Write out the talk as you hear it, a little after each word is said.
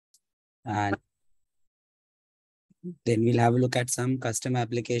And then we'll have a look at some custom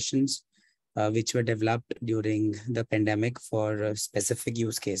applications which were developed during the pandemic for specific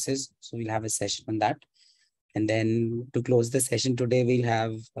use cases. So we'll have a session on that. And then to close the session today, we'll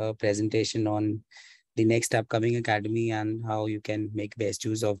have a presentation on the next upcoming academy and how you can make best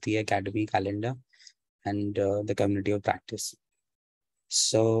use of the academy calendar and the community of practice.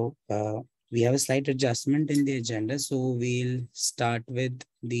 So we have a slight adjustment in the agenda. So we'll start with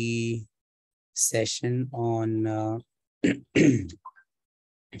the session on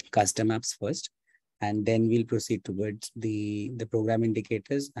custom apps first, and then we'll proceed towards the program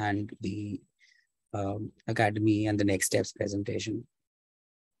indicators and the academy and the next steps presentation.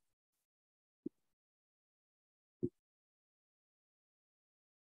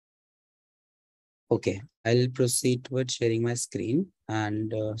 Okay, I'll proceed towards sharing my screen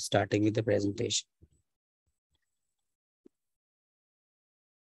and starting with the presentation.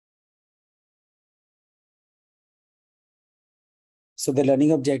 So the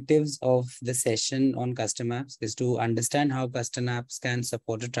learning objectives of the session on custom apps is to understand how custom apps can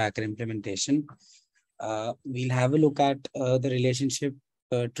support a tracker implementation. We'll have a look at the relationship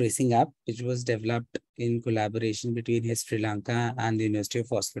tracing app, which was developed in collaboration between HIS Sri Lanka and the University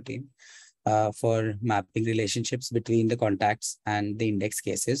of Oslo team for mapping relationships between the contacts and the index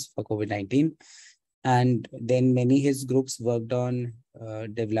cases for COVID-19. And then many HIS groups worked on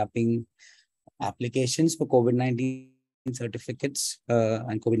developing applications for COVID-19 certificates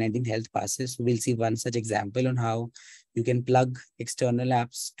and COVID-19 health passes. We'll see one such example on how you can plug external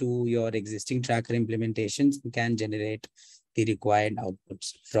apps to your existing tracker implementations and can generate the required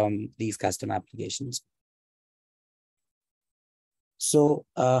outputs from these custom applications. So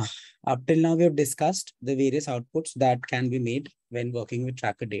up till now, we have discussed the various outputs that can be made when working with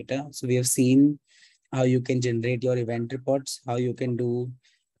tracker data. So we have seen how you can generate your event reports, how you can do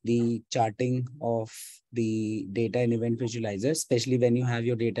the charting of the data in Event Visualizer, especially when you have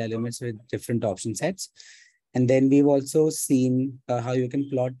your data elements with different option sets. And then we've also seen how you can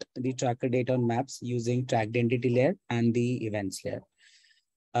plot the tracker data on maps using tracked entity layer and the events layer.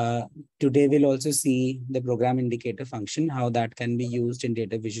 Today, we'll also see the program indicator function, how that can be used in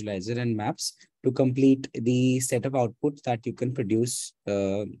data visualizer and maps to complete the set of outputs that you can produce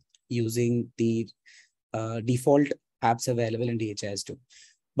using the default apps available in DHIS2.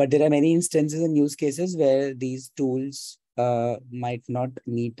 But there are many instances and use cases where these tools might not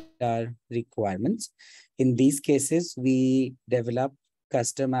meet our requirements. In these cases, we develop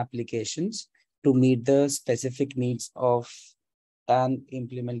custom applications to meet the specific needs of an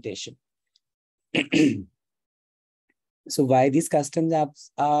implementation. So why these custom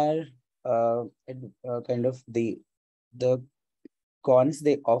apps are kind of the cons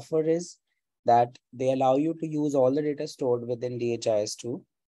they offer is that they allow you to use all the data stored within DHIS2,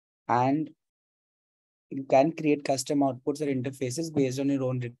 and you can create custom outputs or interfaces based on your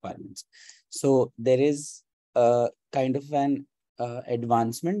own requirements. So there is a kind of an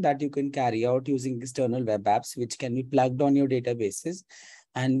advancement that you can carry out using external web apps, which can be plugged on your databases.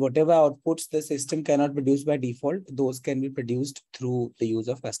 And whatever outputs the system cannot produce by default, those can be produced through the use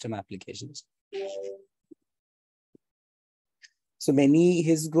of custom applications. So many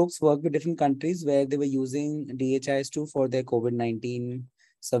HIS groups work with different countries where they were using DHIS2 for their COVID-19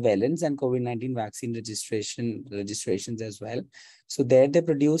 surveillance and COVID-19 vaccine registrations as well. So there they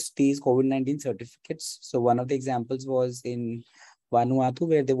produced these COVID-19 certificates. So one of the examples was in Vanuatu,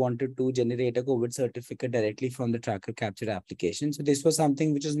 where they wanted to generate a COVID certificate directly from the tracker capture application. So this was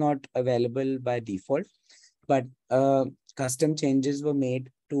something which is not available by default, but custom changes were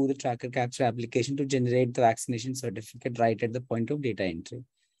made to the tracker capture application to generate the vaccination certificate right at the point of data entry.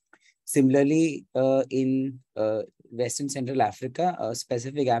 Similarly, in Western Central Africa, a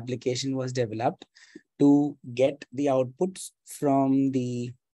specific application was developed to get the outputs from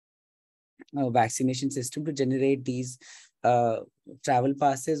the vaccination system to generate these travel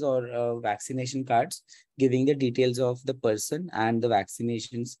passes or vaccination cards, giving the details of the person and the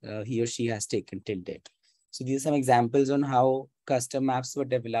vaccinations he or she has taken till date. So these are some examples on how custom apps were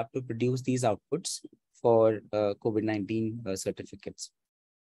developed to produce these outputs for COVID-19 certificates.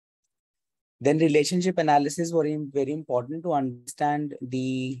 Then relationship analysis were very important to understand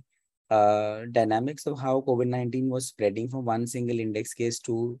the dynamics of how COVID-19 was spreading from one single index case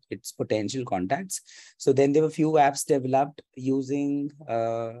to its potential contacts. So then there were few apps developed using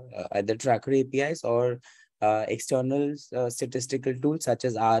either tracker APIs or external statistical tools such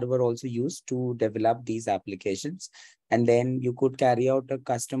as R were also used to develop these applications. And then you could carry out a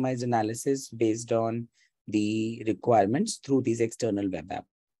customized analysis based on the requirements through these external web apps.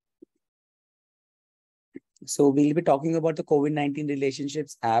 So we'll be talking about the COVID-19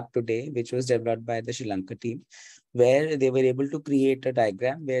 relationships app today, which was developed by the Sri Lanka team, where they were able to create a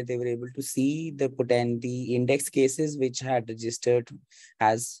diagram where they were able to see the index cases which had registered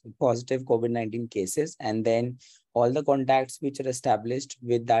as positive COVID-19 cases, and then all the contacts which are established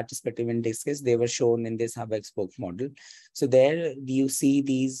with that respective index case, they were shown in this hub and spoke model. So there you see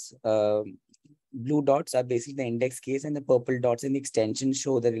these blue dots are basically the index case, and the purple dots in the extension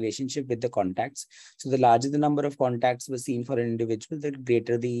show the relationship with the contacts. So the larger the number of contacts was seen for an individual, the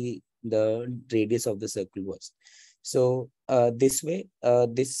greater the radius of the circle was. So this way,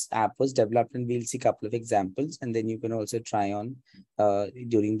 this app was developed, and we'll see a couple of examples, and then you can also try on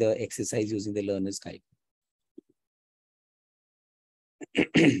during the exercise using the learner's guide.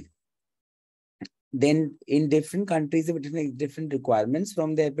 Then in different countries, there were different requiremements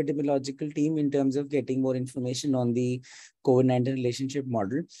from the epidemiological team in terms of getting more information on the COVID-19 relationship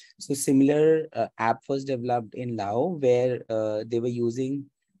model. So similar app was developed in Laos, where they were using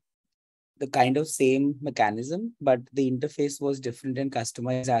the kind of same mechanism, but the interface was different and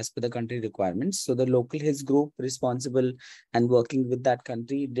customized as per the country requirements. So the local HIS group responsible and working with that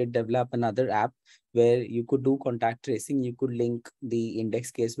country did develop another app where you could do contact tracing. You could link the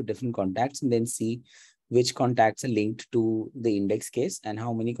index case with different contacts and then see which contacts are linked to the index case and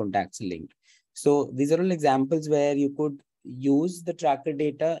how many contacts are linked. So these are all examples where you could use the tracker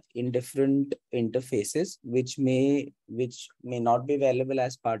data in different interfaces, which may not be available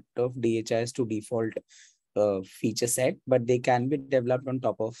as part of DHIS2 default feature set, but they can be developed on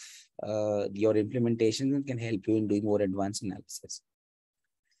top of your implementation and can help you in doing more advanced analysis.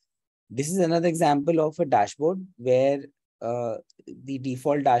 This is another example of a dashboard where the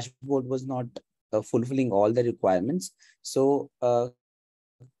default dashboard was not fulfilling all the requirements. So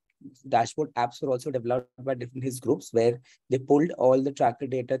dashboard apps were also developed by different HIS groups where they pulled all the tracker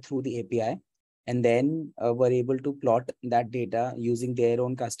data through the API and then were able to plot that data using their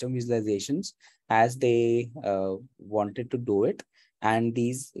own custom visualizations as they wanted to do it. And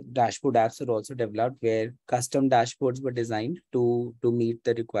these dashboard apps are also developed where custom dashboards were designed to meet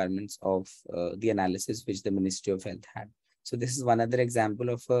the requirements of the analysis which the Ministry of Health had. So this is one other example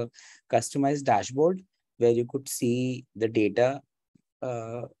of a customized dashboard where you could see the data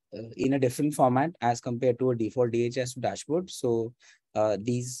in a different format as compared to a default DHIS dashboard. So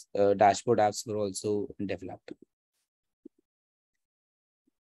these dashboard apps were also developed.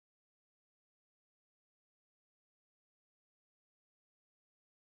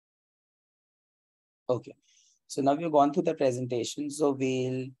 Okay, so now we've gone through the presentation. So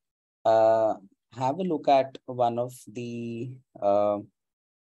we'll have a look at one of the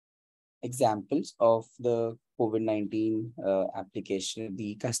examples of the COVID-19 application,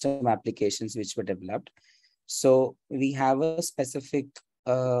 the custom applications which were developed. So we have a specific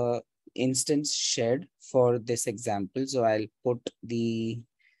instance shared for this example. So I'll put the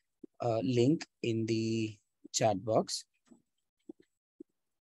link in the chat box.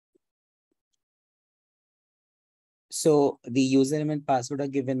 So the username and password are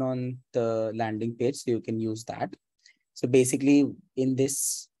given on the landing page, so you can use that. So basically in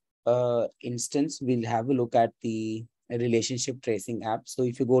this instance, we'll have a look at the relationship tracing app. So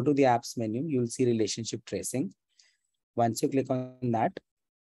if you go to the apps menu, you'll see relationship tracing. Once you click on that,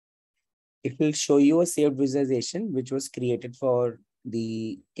 it will show you a saved visualization, which was created for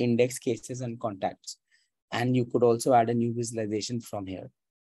the index cases and contacts. And you could also add a new visualization from here.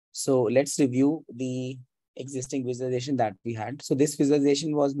 So let's review the existing visualization that we had. So this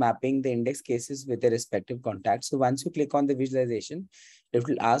visualization was mapping the index cases with their respective contacts. So once you click on the visualization, it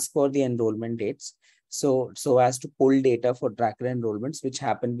will ask for the enrollment dates. So as to pull data for tracker enrollments, which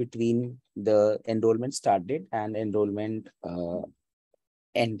happen between the enrollment start date and enrollment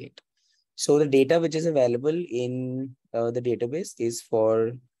end date. So the data which is available in the database is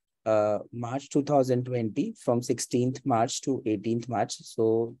for March 2020 from 16th March to 18th March.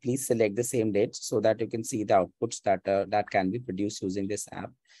 So please select the same dates so that you can see the outputs that can be produced using this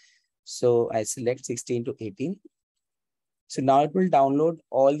app. So I select 16 to 18. So now it will download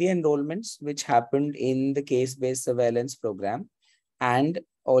all the enrollments which happened in the case-based surveillance program and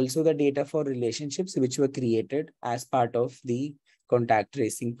also the data for relationships which were created as part of the contact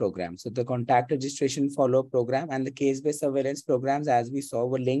tracing program. So the contact registration follow-up program and the case-based surveillance programs, as we saw,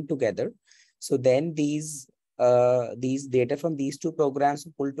 were linked together. So then these data from these two programs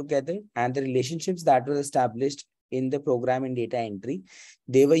were pulled together, and the relationships that were established in the program and data entry,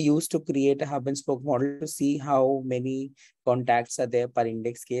 they were used to create a hub and spoke model to see how many contacts are there per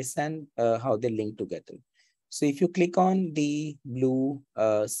index case and how they link together. So if you click on the blue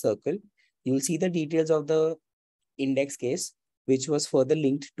circle, you'll see the details of the index case, which was further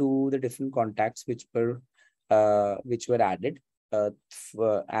linked to the different contacts which were which were added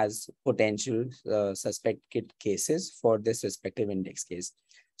as potential suspected cases for this respective index case.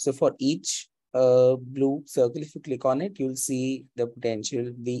 So for each blue circle, if you click on it, you'll see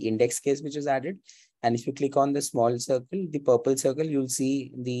the index case which is added. And if you click on the small circle, the purple circle, you'll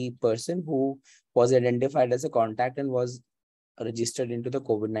see the person who was identified as a contact and was registered into the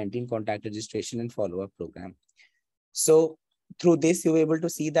COVID-19 contact registration and follow-up program. So through this, you were able to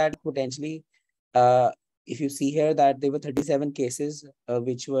see that potentially, if you see here that there were 37 cases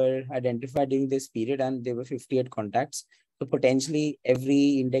which were identified during this period, and there were 58 contacts. So potentially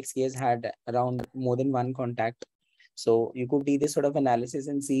every index case had around more than one contact. So you could do this sort of analysis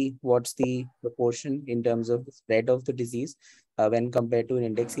and see what's the proportion in terms of the spread of the disease when compared to an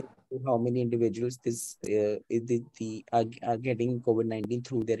index case, how many individuals are getting COVID-19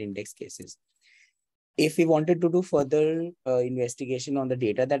 through their index cases. If we wanted to do further investigation on the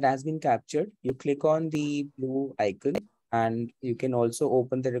data that has been captured, you click on the blue icon and you can also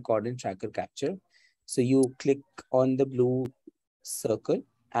open the record and tracker capture. So you click on the blue circle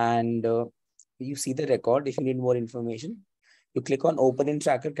and you see the record. If you need more information, you click on open in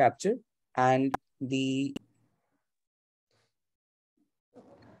tracker capture and the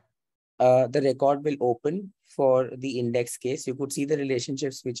record will open for the index case. You could see the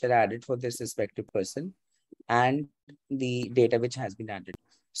relationships which are added for this respective person and the data which has been added.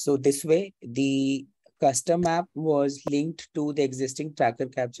 So this way, the custom map was linked to the existing tracker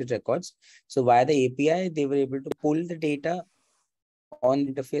capture records. So via the API, they were able to pull the data on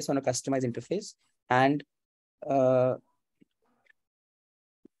interface, on a customized interface, and were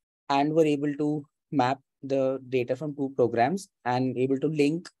able to map the data from two programs and able to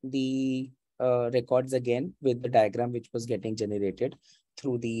link the records again with the diagram which was getting generated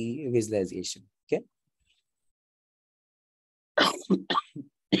through the visualization. Okay.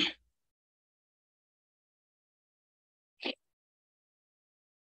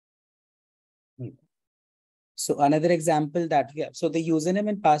 So another example that we have, so the username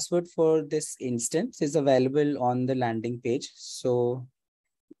and password for this instance is available on the landing page. So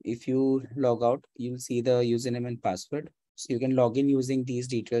if you log out, you'll see the username and password. So you can log in using these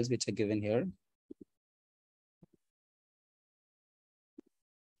details which are given here.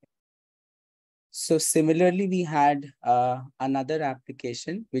 So similarly, we had another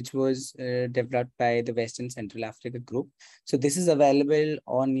application which was developed by the West and Central Africa group. So this is available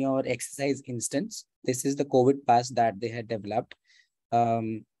on your exercise instance. This is the COVID pass that they had developed.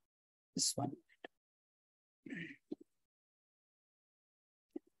 This one.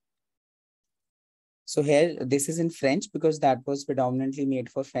 So here, this is in French because that was predominantly made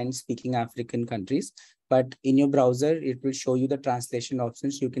for French-speaking African countries. But in your browser, it will show you the translation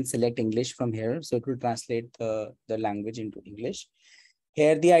options. You can select English from here. So it will translate the language into English.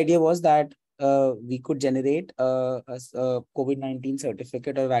 Here, the idea was that we could generate a COVID-19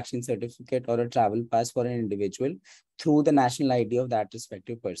 certificate or vaccine certificate or a travel pass for an individual through the national ID of that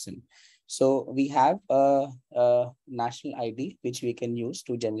respective person. So we have a national ID, which we can use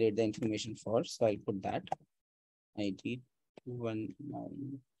to generate the information for. So I'll put that ID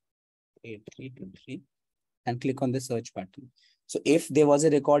 2198323 and click on the search button. So if there was a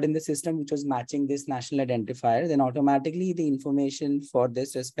record in the system which was matching this national identifier, then automatically the information for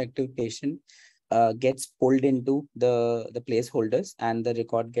this respective patient gets pulled into the placeholders and the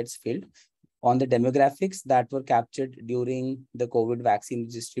record gets filled on the demographics that were captured during the COVID vaccine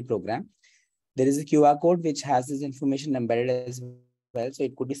registry program. There is a QR code which has this information embedded as well. So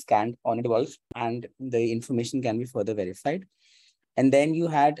it could be scanned on a device and the information can be further verified. And then you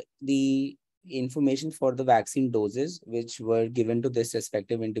had the information for the vaccine doses, which were given to this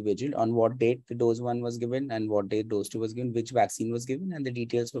respective individual, on what date the dose 1 was given and what date dose 2 was given, which vaccine was given, and the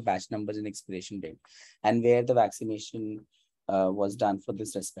details for batch numbers and expiration date, and where the vaccination was done for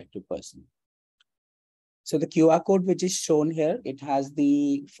this respective person. So the QR code which is shown here, it has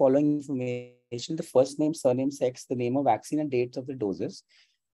the following information: the first name, surname, sex, the name of vaccine, and dates of the doses.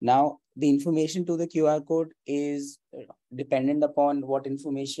 Now, the information to the QR code is dependent upon what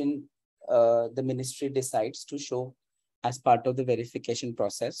information the ministry decides to show as part of the verification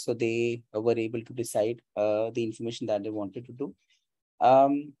process. So they were able to decide the information that they wanted to do.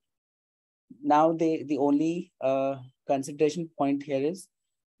 Now, the only consideration point here is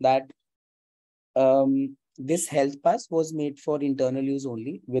that this health pass was made for internal use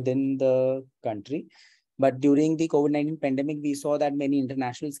only within the country. But during the COVID-19 pandemic, we saw that many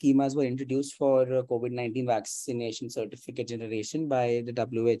international schemas were introduced for COVID-19 vaccination certificate generation by the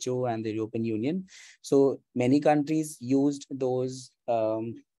WHO and the European Union. So many countries used those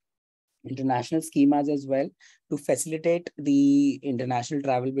international schemas as well to facilitate the international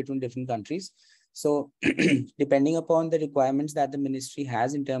travel between different countries. So depending upon the requirements that the ministry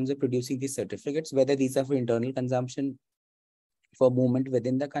has in terms of producing these certificates, whether these are for internal consumption, for movement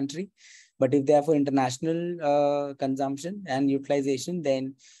within the country, but if they are for international consumption and utilization,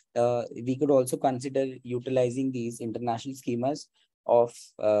 then we could also consider utilizing these international schemas of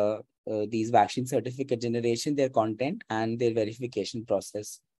these vaccine certificate generation, their content and their verification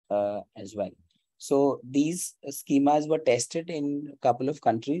process as well. So these schemas were tested in a couple of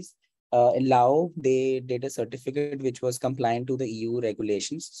countries. In Laos, they did a certificate which was compliant to the EU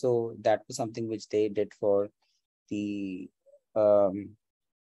regulations. So that was something which they did for the um,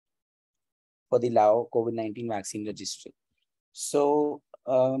 Laos COVID-19 vaccine registry. So,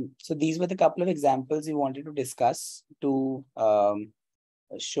 so these were the couple of examples we wanted to discuss to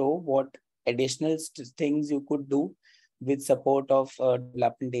show what additional things you could do with support of a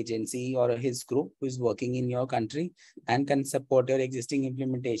development agency or his group who is working in your country and can support your existing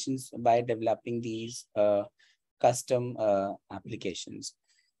implementations by developing these custom applications.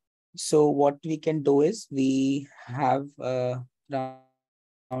 So what we can do is we have around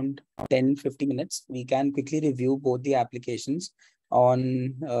 10-15 minutes. We can quickly review both the applications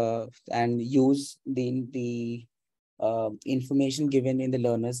on and use the information given in the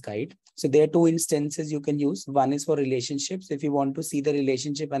learner's guide. So there are two instances you can use. One is for relationships. If you want to see the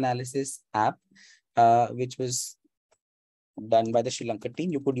relationship analysis app, which was done by the Sri Lanka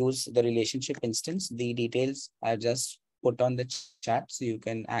team, you could use the relationship instance. The details are just put on the chat, so you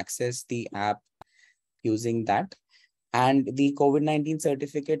can access the app using that. And the COVID-19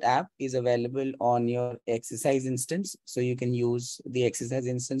 certificate app is available on your exercise instance. So you can use the exercise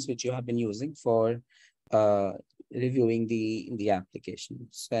instance which you have been using for reviewing the application.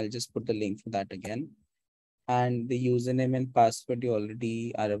 So I'll just put the link for that again. And the username and password you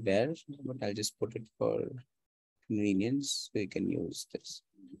already are aware, but I'll just put it for convenience so you can use this.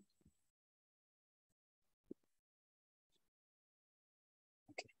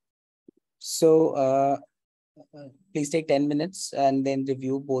 Okay. So please take 10 minutes and then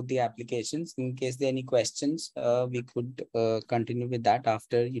review both the applications. In case there are any questions, we could continue with that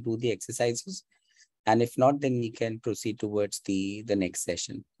after you do the exercises. And if not, then we can proceed towards the next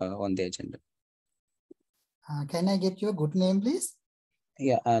session on the agenda. Can I get your good name, please?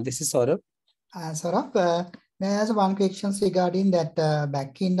 Yeah, this is Saurabh. Saurabh, may I ask one question regarding that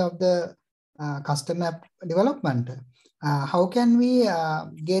back end of the custom app development? How can we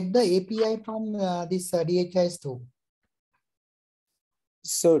get the API from this DHIS2?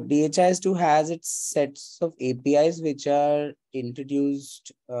 So DHIS2 has its sets of APIs which are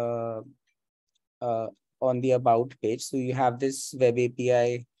introduced on the about page. So you have this web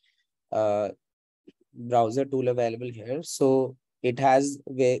API browser tool available here. So it has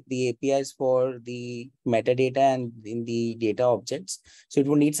the APIs for the metadata and in the data objects. So it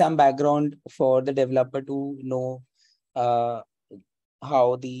will need some background for the developer to know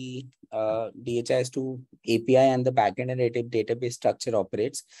how the DHIS2 API and the backend and database structure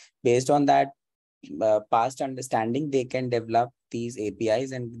operates. Based on that past understanding, they can develop these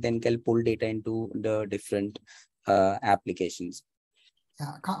APIs and then can pull data into the different applications.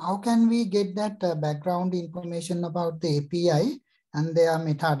 Yeah. How can we get that background information about the API and their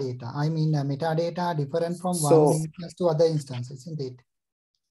metadata? I mean, metadata are different from one instance to other instances, isn't it?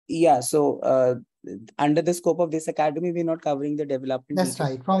 Yeah. So under the scope of this academy, we're not covering the development. That's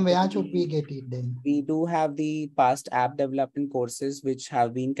right. From where should we get it then? We do have the past app development courses which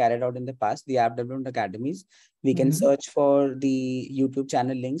have been carried out in the past, the app development academies. We can search for the YouTube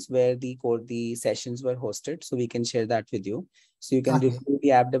channel links where the sessions were hosted. So we can share that with you. So you can review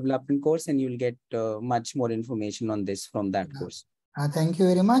the app development course and you'll get much more information on this from that course. Thank you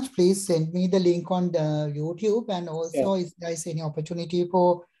very much. Please send me the link on the YouTube, and also if there is any opportunity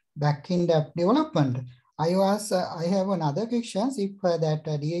for backend app development. I have another question. If that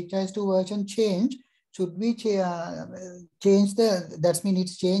DHIS2 version change, should we change that means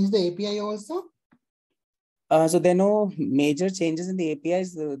it's change the API also? So there are no major changes in the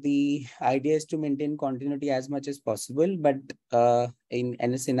APIs. The idea is to maintain continuity as much as possible. But in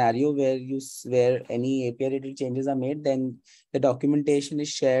a scenario where any API related changes are made, then the documentation is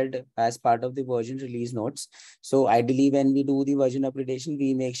shared as part of the version release notes. So ideally, when we do the version upgradation,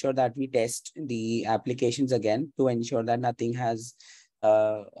 we make sure that we test the applications again to ensure that nothing has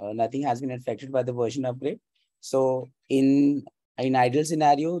been affected by the version upgrade. So in ideal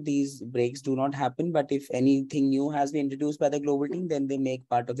scenario, these breaks do not happen, but if anything new has been introduced by the global team, then they make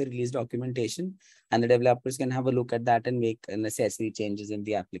part of the release documentation and the developers can have a look at that and make necessary changes in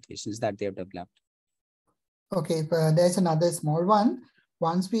the applications that they have developed. Okay, there's another small one.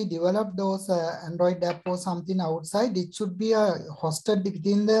 Once we develop those Android app or something outside, it should be hosted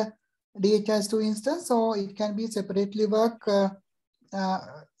within the DHIS2 instance, or it can be separately work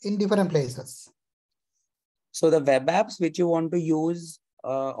in different places? So the web apps which you want to use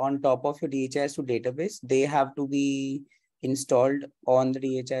on top of your DHIS2 database, they have to be installed on the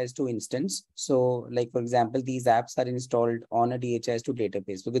DHIS2 instance. So like, for example, these apps are installed on a DHIS2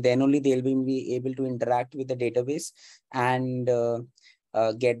 database, because then only they'll be able to interact with the database and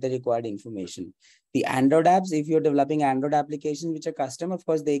get the required information. The Android apps, if you're developing Android applications which are custom, of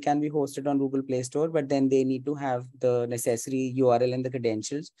course, they can be hosted on Google Play Store, but then they need to have the necessary URL and the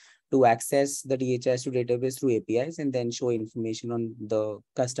credentials to access the DHIS2 database through APIs and then show information on the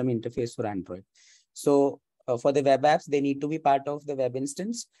custom interface for Android. So for the web apps, they need to be part of the web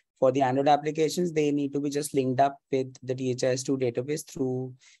instance. For the Android applications, they need to be just linked up with the DHIS2 database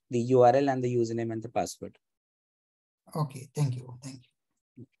through the URL and the username and the password. Okay, thank you. Thank you.